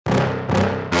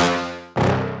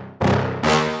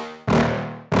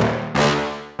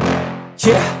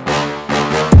Yeah.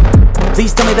 Please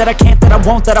tell me that I can't, that I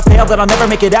won't, that I fail, that I'll never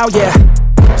make it out, yeah.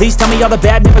 Please tell me all the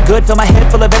bad, never good, fill my head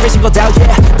full of every single doubt, yeah.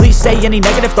 Please say any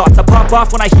negative thoughts, I pop off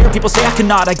when I hear people say I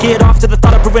cannot. I get off to the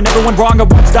thought of proving everyone wrong, I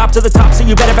won't stop to the top, so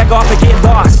you better back off and get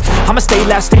lost. I'ma stay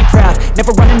loud, stay proud,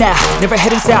 never running out, never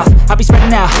heading south. I'll be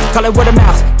spreading out, call it word of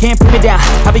mouth, can't put me down,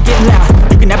 I'll be getting loud.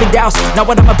 You can have your doubts, not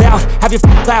what I'm about, have your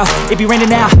cloud, it be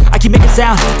raining now. I keep making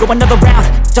sound, go another round,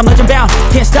 I'm legend bound,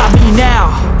 can't stop me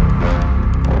now.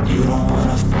 You don't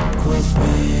wanna fuck with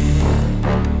me,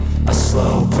 a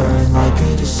slow burn like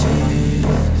a disease.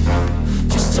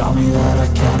 Just tell me that I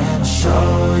can and I'll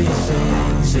show you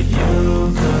things that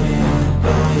you couldn't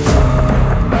believe.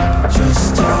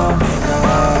 Just tell me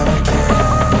that I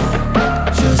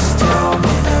can. Just tell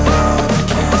me that I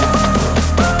can.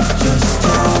 Just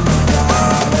tell me that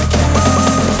I can.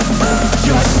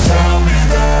 Just tell me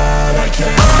that I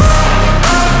can.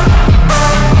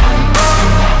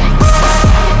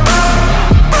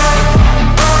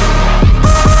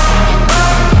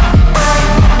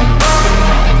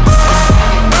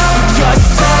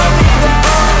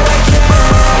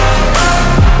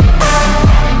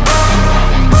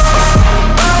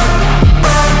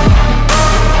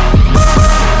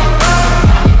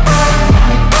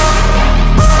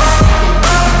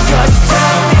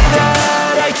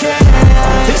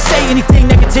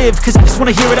 Cause I just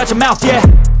wanna hear it out your mouth, yeah.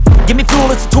 Give me fuel,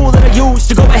 it's a tool that I use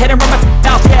to go ahead and run my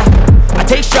mouth, yeah. I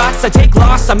take shots, I take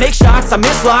loss, I make shots, I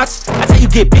miss lots. That's how you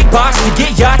get big box, you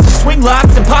get yachts, you swing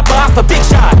lots and pop off a big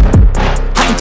shot.